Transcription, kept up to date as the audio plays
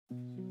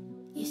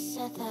You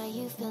said that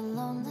you feel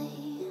lonely,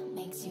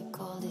 makes you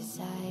cold as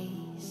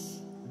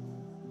ice.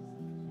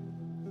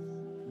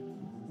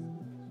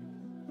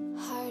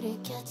 Hard to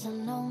get to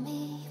know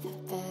me,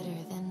 but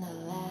better than the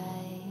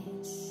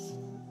lies.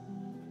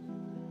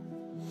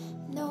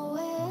 No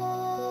way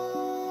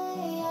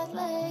I'd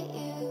let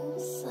you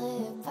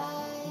slip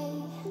by.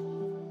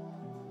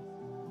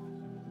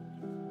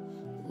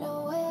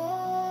 No way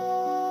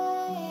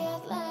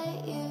I'd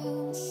let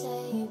you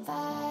say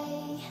bye.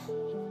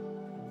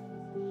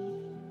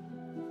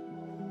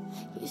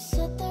 You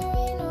said there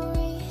ain't no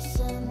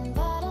reason,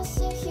 but I'll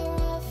sit here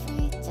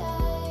every day.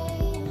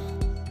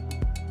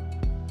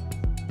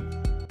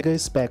 Hey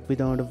guys, back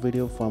with another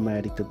video from my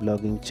addictive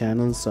blogging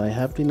channel. So I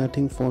have the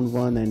Nothing Phone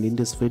 1, and in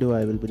this video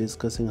I will be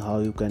discussing how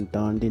you can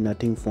turn the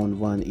Nothing Phone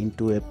 1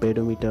 into a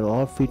pedometer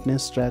or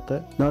fitness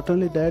tracker. Not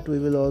only that, we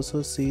will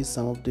also see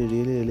some of the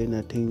really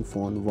Nothing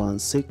Phone 1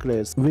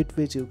 secrets with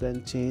which you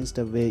can change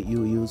the way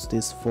you use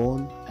this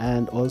phone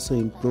and also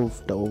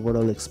improve the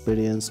overall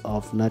experience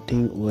of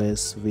Nothing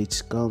OS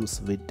which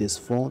comes with this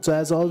phone. So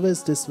as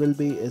always, this will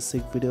be a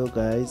sick video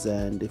guys,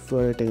 and if you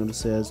are a tech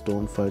enthusiast,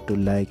 don't forget to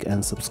like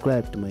and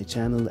subscribe to my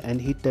channel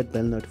and hit that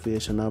bell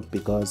notification up,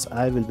 because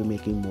I will be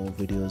making more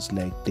videos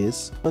like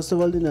this. First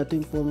of all, the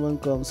Nothing Phone 1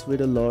 comes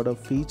with a lot of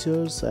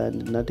features,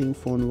 and Nothing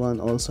Phone 1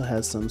 also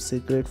has some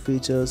secret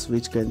features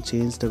which can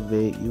change the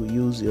way you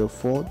use your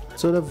phone.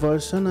 So the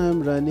version I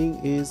am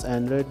running is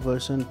Android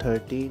version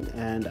 13,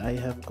 and I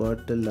have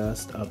got the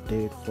last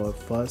update for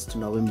 1st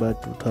November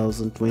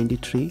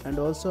 2023, and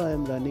also I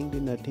am running the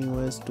Nothing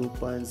OS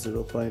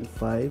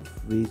 2.0.5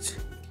 which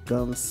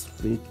comes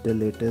with the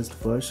latest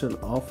version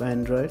of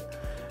Android.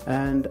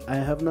 And I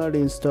have not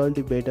installed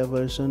the beta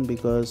version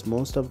because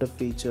most of the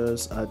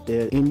features are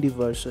there in the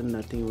version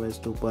Nothing OS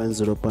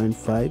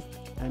 2.0.5,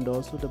 and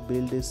also the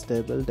build is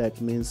stable. That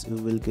means you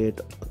will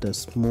get the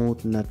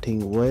smooth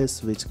Nothing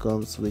OS which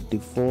comes with the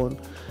phone,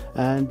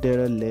 and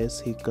there are less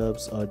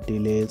hiccups or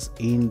delays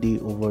in the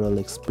overall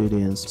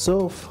experience.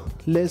 So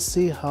let's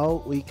see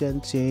how we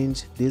can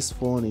change this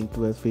phone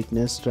into a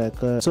fitness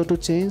tracker. So to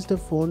change the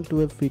phone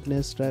to a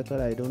fitness tracker,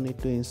 I don't need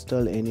to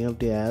install any of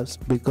the apps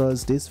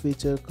because this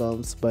feature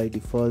comes by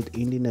default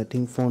in the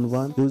Nothing Phone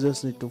 1. You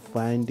just need to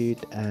find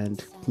it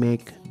and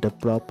make the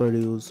proper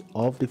use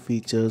of the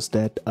features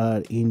that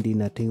are in the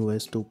Nothing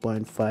OS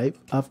 2.5.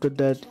 After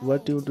that,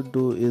 what you need to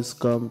do is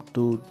come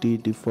to the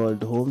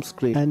default home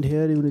screen, and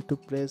here you need to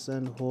press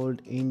and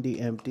hold in the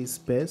empty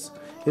space.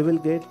 You will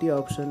get the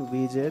option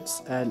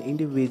widgets, and in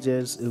the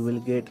widgets you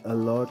will get a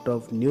lot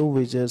of new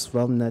widgets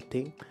from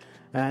Nothing,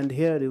 and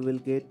here you will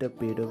get the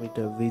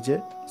pedometer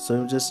widget.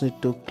 So you just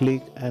need to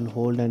click and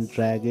hold and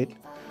drag it.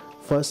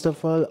 First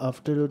of all,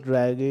 after you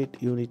drag it,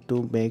 you need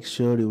to make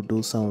sure you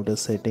do some of the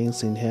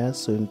settings in here.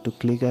 So you need to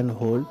click and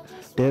hold.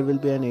 There will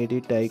be an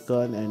edit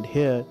icon, and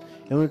here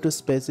you need to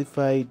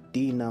specify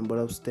the number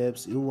of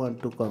steps you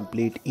want to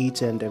complete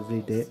each and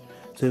every day.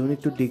 So you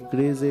need to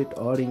decrease it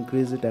or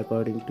increase it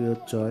according to your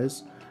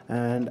choice,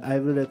 and I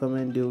will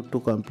recommend you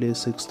to complete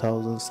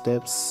 6,000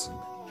 steps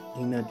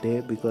in a day,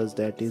 because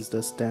that is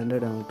the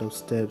standard amount of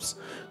steps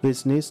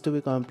which needs to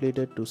be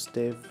completed to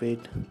stay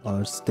fit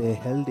or stay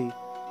healthy.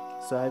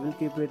 So I will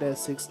keep it as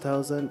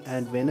 6,000,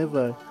 and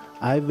whenever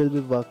I will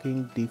be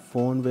walking, the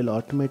phone will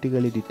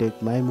automatically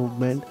detect my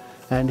movement,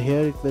 and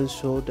here it will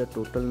show the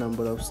total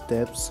number of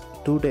steps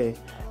today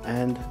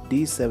and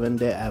the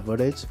 7-day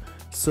average.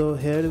 So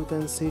here you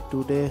can see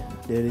today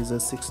there is a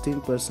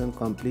 16%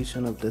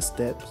 completion of the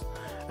steps,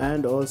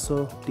 and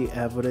also the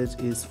average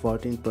is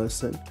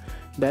 14%.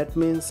 That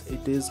means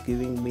it is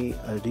giving me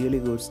a really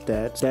good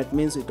stat. That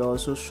means it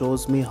also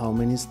shows me how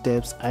many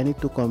steps I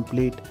need to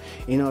complete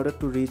in order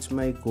to reach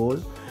my goal.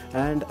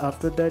 And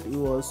after that,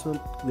 you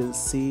also will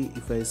see,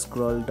 if I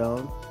scroll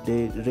down,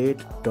 the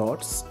red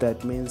dots.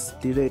 That means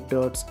the red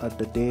dots are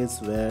the days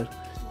where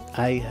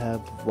I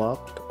have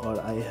walked or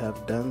I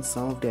have done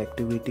some of the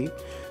activity.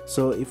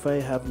 So if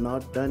I have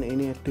not done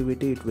any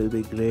activity, it will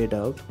be grayed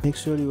out. Make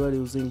sure you are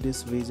using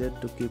this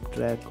widget to keep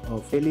track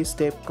of daily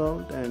step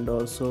count, and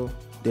also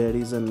there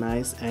is a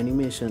nice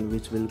animation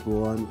which will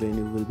go on when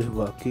you will be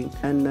walking.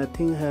 And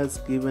Nothing has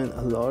given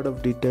a lot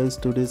of details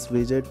to this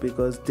widget,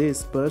 because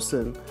this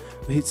person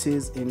which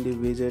is in the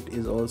widget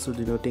is also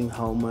denoting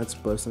how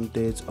much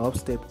percentage of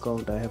step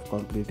count I have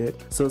completed.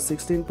 So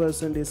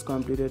 16% is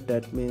completed.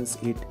 That means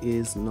it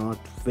is not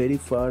very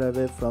far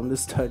away from the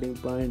starting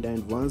point,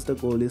 and once the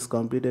goal is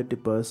completed, the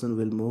person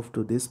will move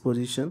to this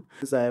position.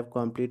 Since I have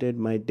completed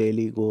my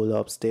daily goal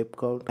of step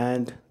count,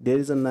 and there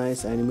is a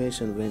nice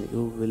animation when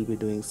you will be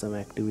doing some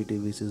activity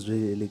which is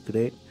really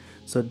great.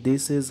 So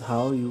this is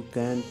how you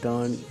can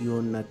turn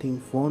your Nothing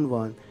Phone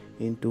 1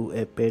 into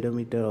a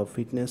pedometer or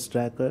fitness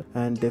tracker,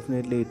 and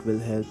definitely it will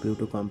help you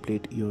to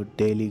complete your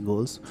daily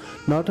goals.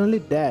 Not only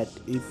that,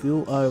 if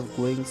you are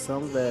going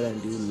somewhere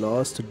and you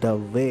lost the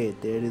way,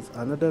 there is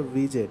another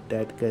widget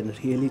that can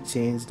really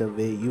change the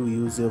way you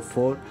use your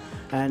phone,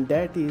 and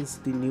that is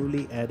the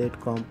newly added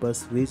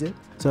compass widget.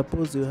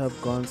 Suppose you have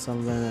gone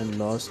somewhere and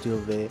lost your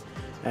way,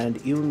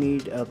 and you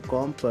need a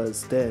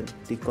compass, then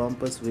the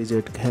compass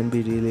widget can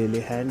be really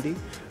handy.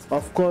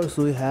 Of course,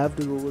 we have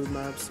the Google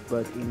Maps,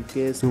 but in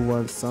case you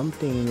want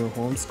something in your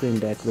home screen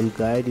that will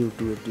guide you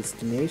to a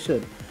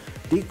destination,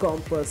 the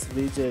compass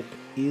widget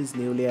is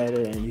newly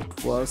added and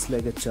it works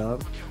like a charm.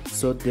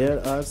 So there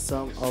are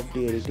some of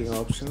the editing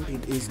options.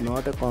 It is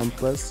not a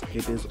compass,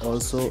 it is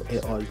also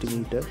a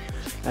altimeter,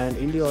 and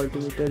in the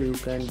altimeter you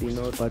can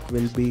denote what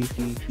will be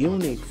the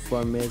unit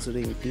for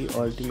measuring the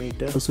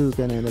altimeter. Also you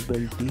can enable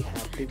the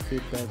haptic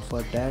feedback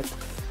for that.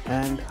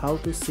 And how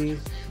to see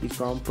the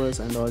compass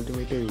and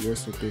altimeter, you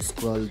just need to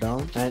scroll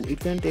down and it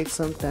can take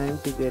some time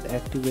to get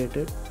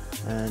activated,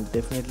 and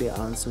definitely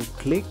once you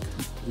click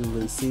you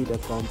will see the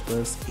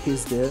compass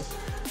is there,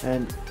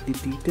 and the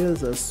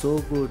details are so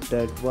good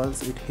that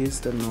once it hits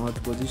the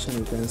north position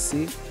you can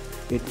see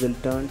it will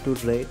turn to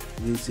red,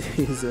 which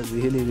is a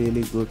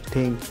really good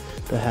thing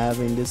to have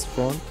in this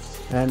phone.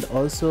 And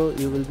also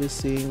you will be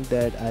seeing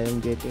that I am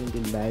getting the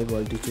live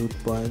altitude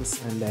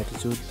points and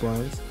latitude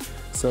points.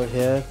 So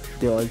here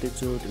the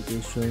altitude it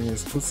is showing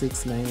as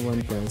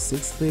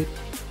 2691.6 feet,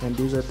 and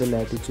these are the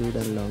latitude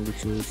and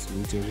longitudes,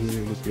 which are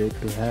really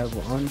great to have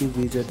on the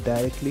widget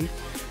directly.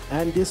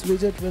 And this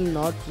widget will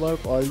not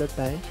work all the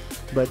time,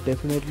 but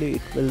definitely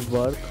it will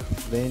work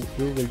when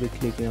you will be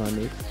clicking on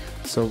it.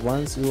 So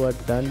once you are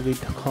done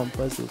with the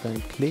compass, you can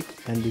click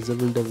and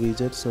disable the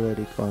widget so that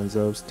it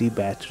conserves the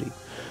battery.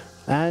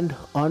 And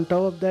on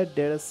top of that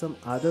there are some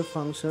other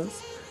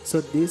functions.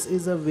 So this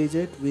is a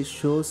widget which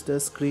shows the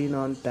screen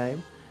on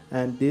time,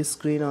 and this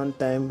screen on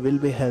time will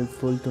be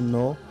helpful to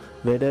know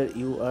whether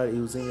you are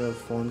using your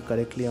phone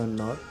correctly or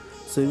not.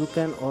 So you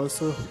can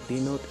also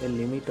denote a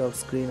limit of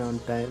screen on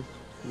time,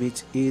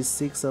 which is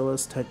 6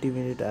 hours 30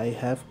 minutes I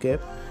have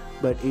kept,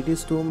 but it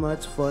is too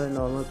much for a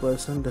normal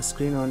person. The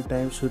screen on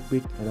time should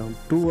be around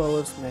 2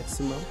 hours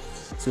maximum,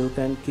 so you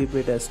can keep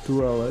it as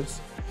 2 hours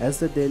as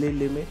the daily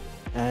limit.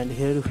 And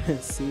here you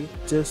can see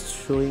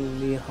just showing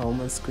me how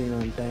much screen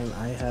on time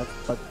I have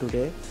for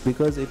today,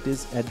 because it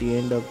is at the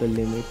end of the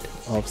limit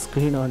of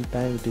screen on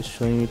time. It is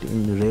showing it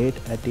in red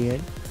at the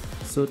end.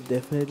 So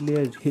definitely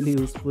a really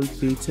useful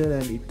feature,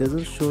 and it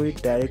doesn't show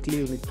it directly.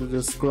 You need to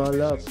just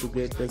scroll up to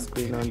get the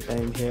screen on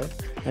time here,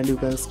 and you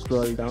can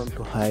scroll down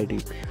to hide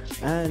it.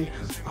 And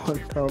on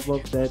top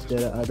of that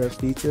there are other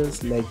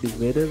features like the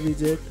weather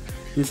widget.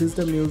 This is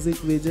the music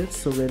widget,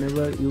 so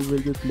whenever you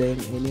will be playing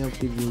any of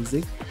the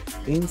music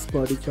in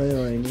Spotify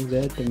or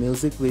anywhere, the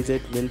music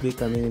widget will be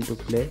coming into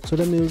play. So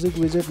the music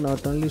widget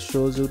not only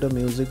shows you the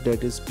music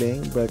that is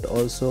playing, but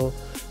also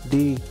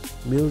the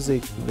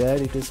music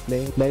where it is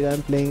playing. Like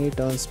I'm playing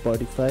it on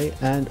Spotify,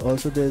 and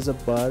also there is a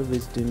bar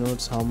which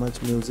denotes how much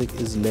music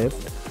is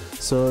left.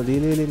 So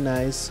really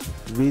nice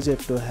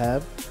widget to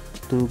have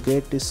to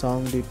get the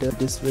song detail.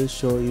 This will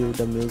show you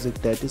the music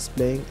that is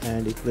playing,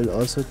 and it will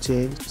also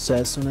change. So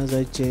as soon as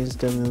I change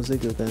the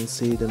music, you can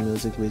see the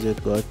music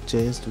widget got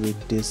changed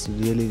with this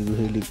really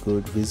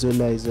good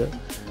visualizer,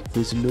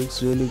 which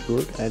looks really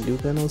good. And you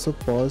can also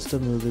pause the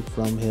music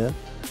from here,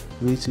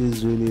 which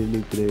is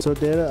really great. So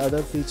there are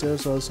other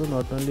features also.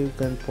 Not only you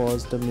can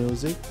pause the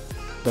music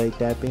by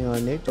tapping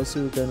on it,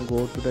 also you can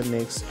go to the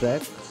next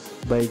track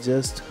by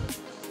just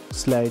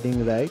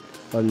sliding right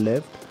or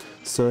left.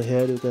 So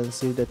here you can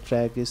see the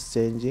track is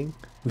changing,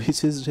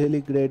 which is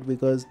really great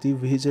because the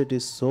widget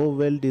is so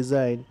well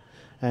designed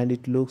and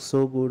it looks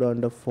so good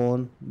on the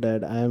phone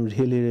that I am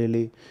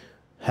really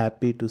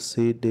happy to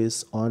see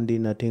this on the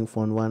Nothing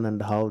Phone 1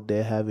 and how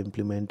they have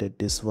implemented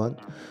this one.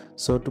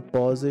 So to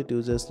pause it,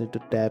 you just need to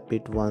tap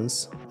it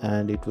once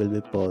and it will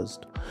be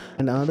paused.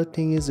 And another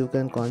thing is you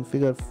can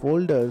configure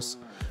folders,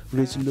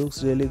 which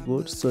looks really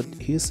good. So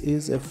this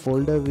is a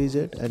folder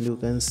widget, and you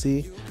can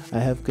see I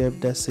have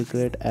kept the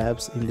secret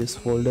apps in this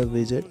folder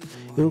widget.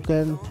 You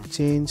can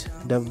change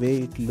the way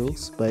it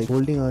looks by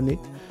holding on it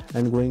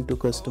and going to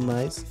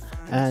customize,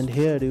 and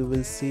here you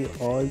will see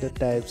all the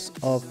types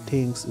of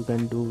things you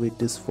can do with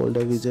this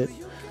folder widget.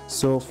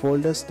 So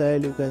folder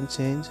style you can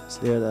change.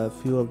 There are a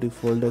few of the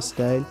folder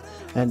style,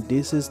 and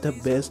this is the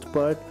best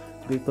part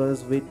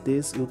because with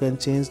this you can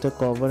change the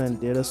cover, and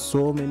there are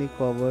so many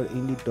cover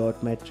in the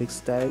dot matrix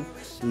style.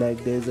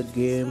 Like there is a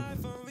game,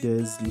 there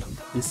is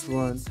this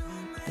one,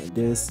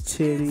 there is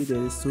cherry,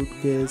 there is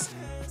suitcase.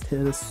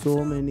 There are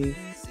so many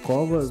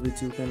cover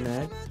which you can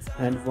add,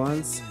 and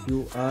once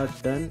you are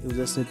done you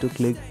just need to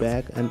click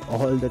back and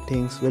all the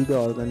things will be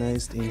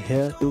organized in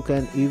here. You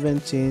can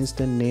even change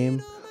the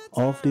name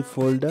of the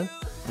folder,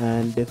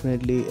 and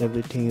definitely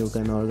everything you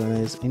can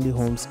organize in the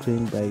home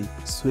screen by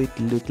sweet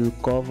little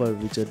cover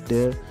which are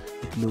there.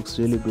 It looks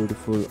really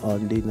beautiful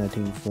on the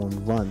Nothing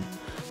Phone 1.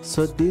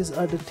 So these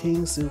are the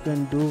things you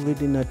can do with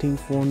the Nothing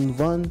Phone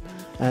 1,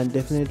 and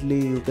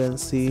definitely you can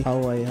see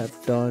how I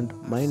have turned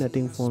my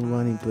Nothing Phone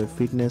 1 into a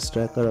fitness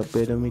tracker or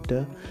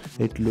pedometer.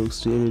 It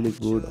looks really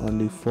good on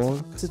the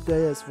phone. That's it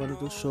guys, I just wanted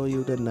to show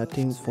you the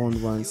Nothing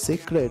Phone 1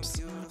 secrets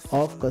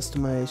of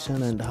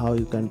customization and how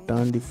you can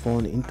turn the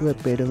phone into a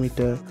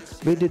pedometer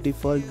with the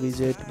default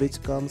widget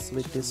which comes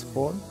with this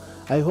phone.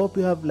 I hope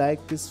you have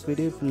liked this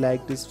video. If you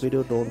like this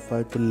video, don't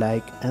forget to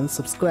like and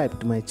subscribe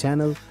to my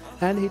channel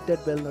and hit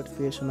that bell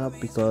notification up,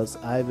 because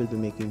I will be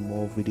making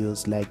more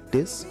videos like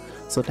this.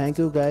 So thank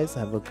you guys,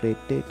 have a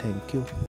great day. Thank you.